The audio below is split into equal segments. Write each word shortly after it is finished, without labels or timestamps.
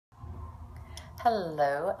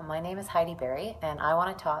Hello, my name is Heidi Berry, and I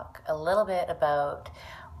want to talk a little bit about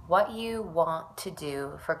what you want to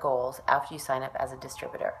do for goals after you sign up as a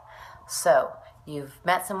distributor. So, you've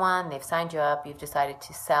met someone, they've signed you up, you've decided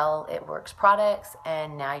to sell It Works products,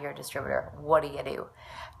 and now you're a distributor. What do?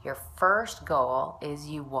 Your first goal is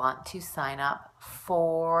you want to sign up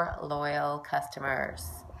 4 loyal customers.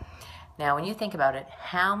 Now, when you think about it,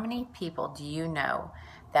 how many people do you know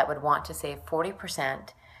that would want to save 40%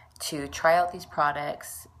 to try out these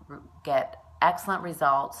products, get excellent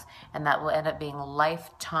results, and that will end up being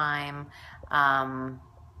lifetime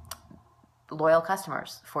loyal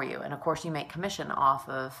customers for you? And of course, you make commission off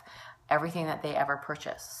of everything that they ever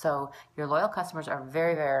purchase. So your loyal customers are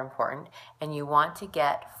very, very important, and you want to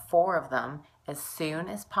get 4 of them as soon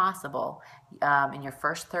as possible in your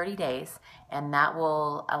first 30 days, and that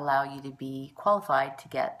will allow you to be qualified to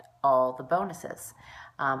get all the bonuses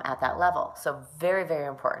at that level. So very, very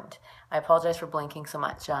important. I apologize for blinking so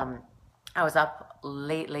much. I was up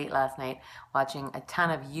late last night watching a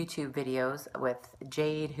ton of YouTube videos with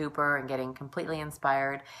Jade Hooper and getting completely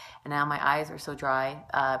inspired. And now my eyes are so dry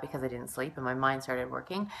because I didn't sleep and my mind started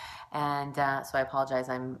working. And so I apologize.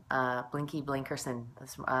 I'm Blinky Blinkerson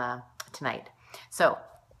tonight. So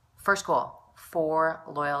first goal, 4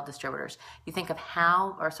 loyal distributors. You think of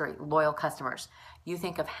loyal customers. You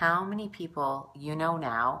think of how many people you know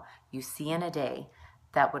now, you see in a day,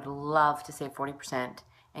 that would love to save 40%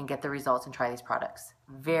 and get the results and try these products.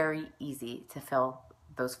 Very easy to fill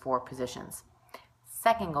those 4 positions.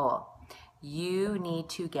 Second goal, you need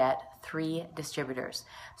to get 3 distributors.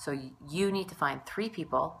 So you need to find 3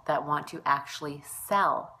 people that want to actually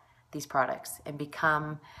sell these products and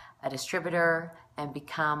become a distributor and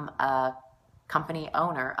become a company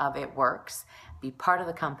owner of It Works, be part of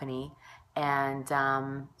the company, and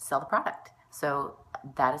sell the product. So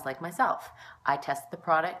that is like myself. I tested the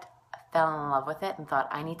product, fell in love with it, and thought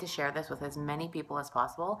I need to share this with as many people as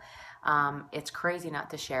possible. It's crazy not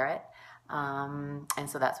to share it. And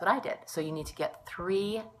so that's what I did. So you need to get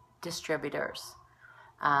 3 distributors.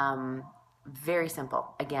 Very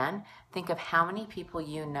simple. Again, think of how many people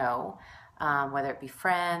you know, whether it be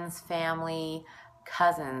friends, family,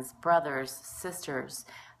 cousins, brothers, sisters,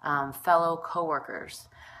 fellow coworkers,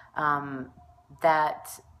 that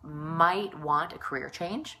might want a career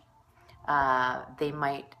change. They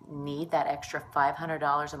might need that extra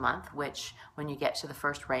 $500 a month, which when you get to the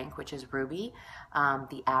first rank, which is Ruby,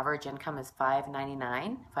 the average income is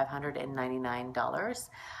 $599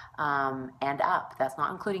 and up. That's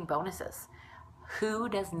not including bonuses. Who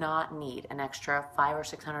does not need an extra $500 or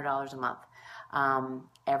 $600 a month?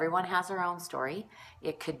 Everyone has their own story.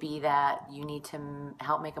 It could be that you need to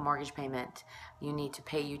help make a mortgage payment, you need to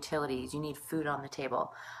pay utilities, you need food on the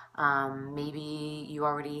table. Maybe you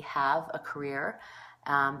already have a career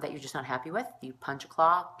that you're just not happy with. You punch a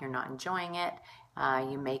clock, you're not enjoying it,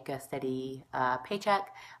 you make a steady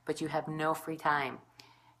paycheck, but you have no free time.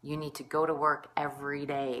 You need to go to work every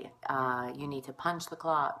day. You need to punch the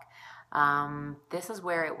clock. This is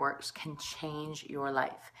where It Works can change your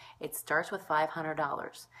life. It starts with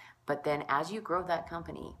 $500, but then as you grow that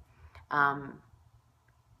company,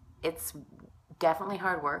 it's definitely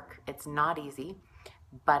hard work. It's not easy,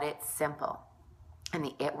 but it's simple. And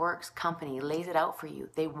the It Works company lays it out for you.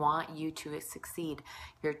 They want you to succeed.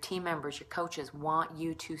 Your team members, your coaches want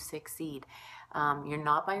you to succeed. You're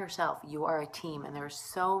not by yourself. You are a team, and there are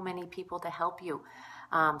so many people to help you.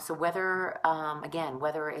 So whether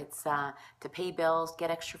it's to pay bills,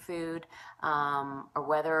 get extra food, or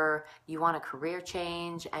whether you want a career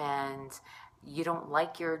change and you don't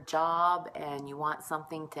like your job and you want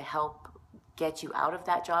something to help get you out of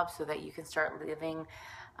that job so that you can start living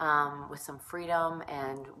with some freedom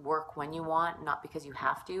and work when you want, not because you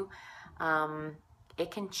have to,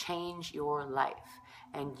 it can change your life,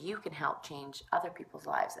 and you can help change other people's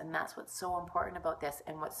lives. And that's what's so important about this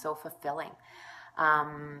and what's so fulfilling.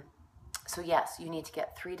 So yes, you need to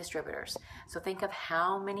get 3 distributors. So think of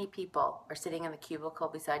how many people are sitting in the cubicle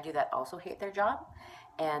beside you that also hate their job,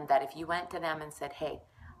 and that if you went to them and said, hey,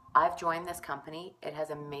 I've joined this company, it has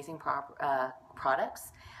amazing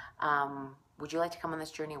products, would you like to come on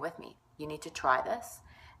this journey with me? You need to try this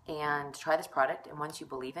product, and once you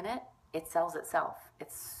believe in it, it sells itself.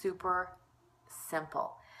 It's super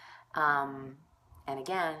simple. And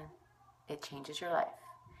again, it changes your life.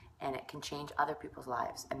 And it can change other people's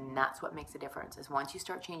lives. And that's what makes a difference, is once you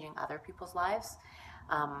start changing other people's lives,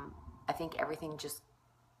 I think everything just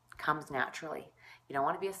comes naturally. You don't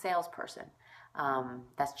want to be a salesperson.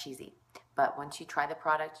 That's cheesy. But once you try the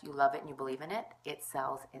product, you love it, and you believe in it, it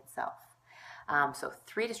sells itself. So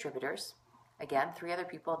 3 distributors, again, 3 other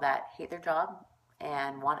people that hate their job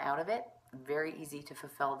and want out of it, very easy to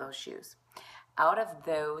fulfill those shoes. Out of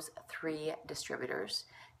those 3 distributors,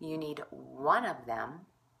 you need one of them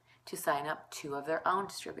to sign up 2 of their own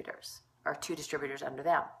distributors, or 2 distributors under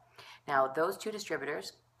them. Now, those 2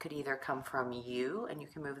 distributors could either come from you and you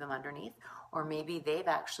can move them underneath, or maybe they've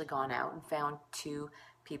actually gone out and found 2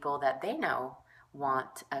 people that they know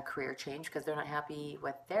want a career change because they're not happy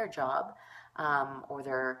with their job, or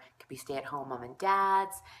there could be stay-at-home mom and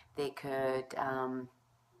dads. They could,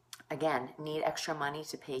 again, need extra money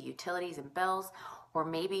to pay utilities and bills, or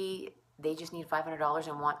maybe they just need $500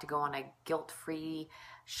 and want to go on a guilt-free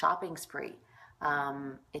shopping spree.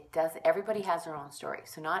 Everybody has their own story.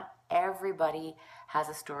 So not everybody has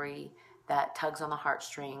a story that tugs on the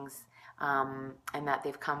heartstrings, and that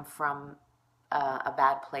they've come from a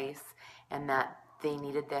bad place and that they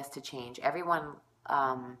needed this to change. Everyone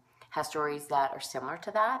has stories that are similar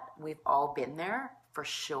to that. We've all been there for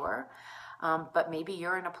sure. But maybe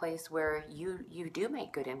you're in a place where you do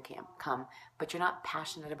make good income, but you're not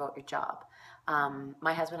passionate about your job.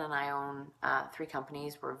 My husband and I own 3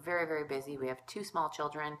 companies. We're very, very busy. We have 2 small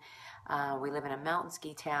children. We live in a mountain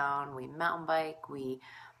ski town. We mountain bike. We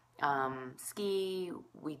ski.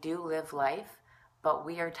 We do live life, but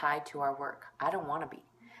we are tied to our work. I don't want to be.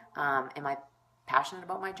 Am I passionate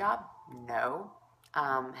about my job? No.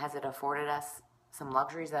 Has it afforded us some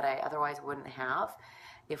luxuries that I otherwise wouldn't have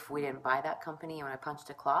if we didn't buy that company when I punched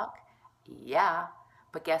a clock? Yeah.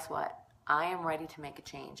 But guess what? I am ready to make a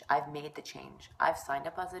change. I've made the change. I've signed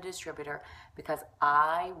up as a distributor because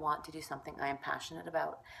I want to do something I am passionate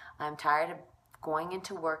about. I'm tired of going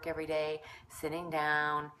into work every day, sitting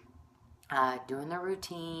down, doing the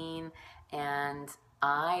routine, and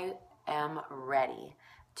I am ready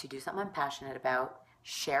to do something I'm passionate about,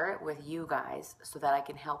 share it with you guys so that I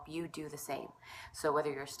can help you do the same. So whether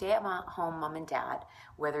you're a stay-at-home mom and dad,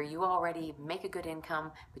 whether you already make a good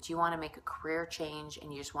income, but you want to make a career change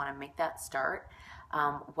and you just want to make that start,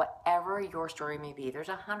 whatever your story may be, there's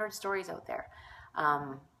 100 stories out there.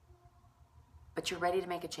 But you're ready to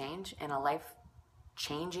make a change and a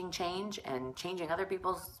life-changing change and changing other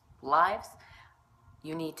people's lives,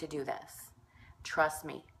 you need to do this. Trust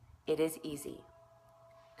me, it is easy.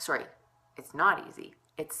 Sorry, it's not easy.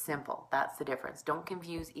 It's simple. That's the difference. Don't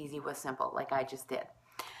confuse easy with simple like I just did.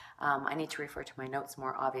 I need to refer to my notes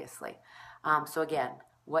more, obviously. So again,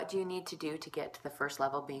 what do you need to do to get to the first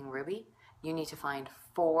level being Ruby? You need to find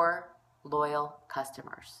 4 loyal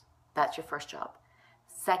customers. That's your first job.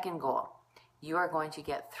 Second goal, you are going to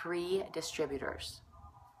get 3 distributors.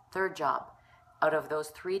 Third job, out of those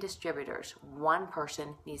 3 distributors, 1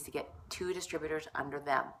 person needs to get 2 distributors under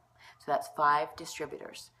them. So that's 5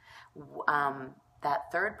 distributors.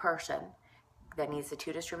 That third person that needs the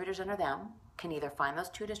 2 distributors under them can either find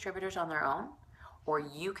those 2 distributors on their own, or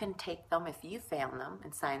you can take them if you found them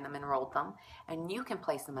and signed them, enrolled them, and you can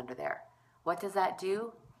place them under there. What does that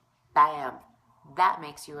do? Bam! That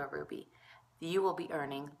makes you a Ruby. You will be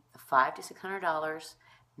earning $500 to $600,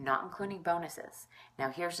 not including bonuses. Now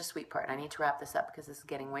here's the sweet part. I need to wrap this up because this is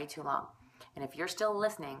getting way too long. And if you're still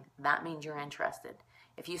listening, that means you're interested.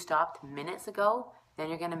 If you stopped minutes ago, then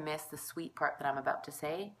you're going to miss the sweet part that I'm about to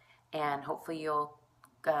say, and hopefully you'll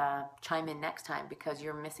chime in next time because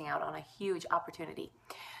you're missing out on a huge opportunity.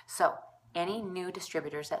 So any new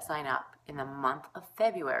distributors that sign up in the month of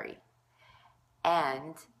February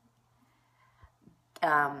and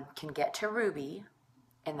can get to Ruby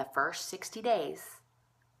in the first 60 days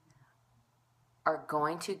are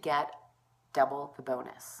going to get double the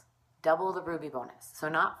bonus, double the Ruby bonus. So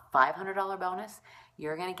not $500 bonus,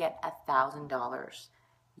 you're going to get $1,000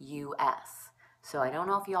 US. So I don't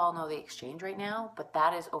know if you all know the exchange right now, but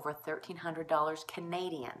that is over $1,300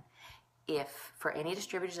 Canadian. If for any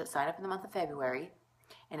distributors that sign up in the month of February,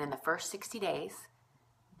 and in the first 60 days,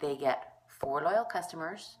 they get 4 loyal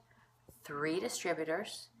customers, 3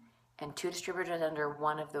 distributors, and 2 distributors under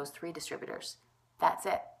one of those 3 distributors. That's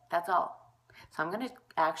it. That's all. So I'm going to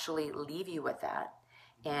actually leave you with that.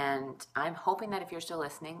 And I'm hoping that if you're still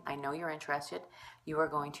listening, I know you're interested, you are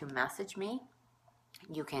going to message me.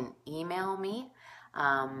 You can email me.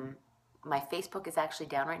 My Facebook is actually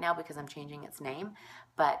down right now because I'm changing its name,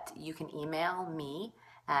 but you can email me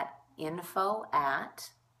at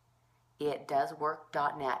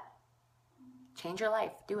info@itdoeswork.net. Change your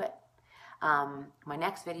life. Do it. My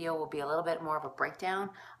next video will be a little bit more of a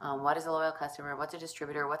breakdown. What is a loyal customer? What's a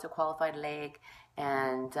distributor? What's a qualified leg?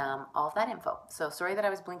 And all of that info. So sorry that I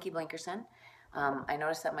was Blinky Blinkerson. I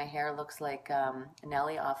noticed that my hair looks like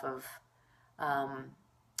Nellie off of,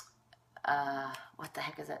 what the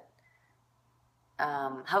heck is it?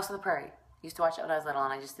 House of the Prairie. Used to watch it when I was little,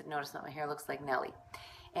 and I just didn't notice that my hair looks like Nellie.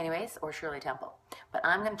 Anyways, or Shirley Temple. But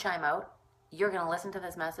I'm going to chime out. you're going to listen to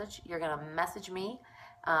this message. You're going to message me,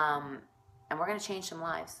 and we're going to change some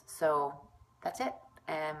lives. So that's it.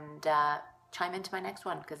 And chime into my next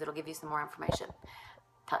one because it'll give you some more information.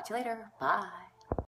 Talk to you later. Bye.